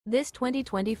This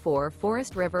 2024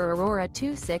 Forest River Aurora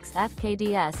 26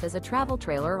 FKDS is a travel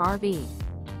trailer RV.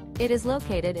 It is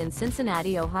located in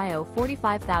Cincinnati, Ohio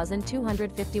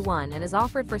 45251 and is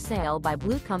offered for sale by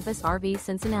Blue Compass RV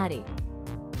Cincinnati.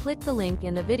 Click the link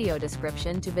in the video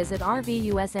description to visit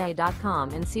RVUSA.com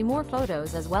and see more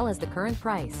photos as well as the current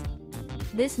price.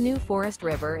 This new Forest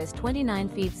River is 29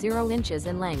 feet 0 inches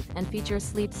in length and features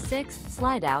Sleep 6,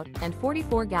 Slideout, and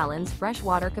 44 gallons fresh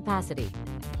water capacity.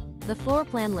 The floor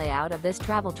plan layout of this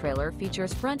travel trailer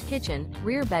features front kitchen,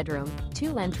 rear bedroom,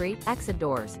 2 entry/exit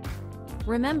doors.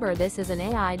 Remember, this is an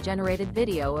AI-generated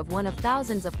video of one of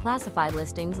thousands of classified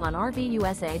listings on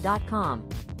RVUSA.com.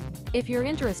 If you're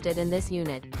interested in this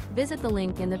unit, visit the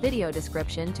link in the video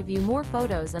description to view more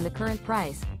photos and the current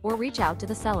price, or reach out to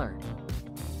the seller.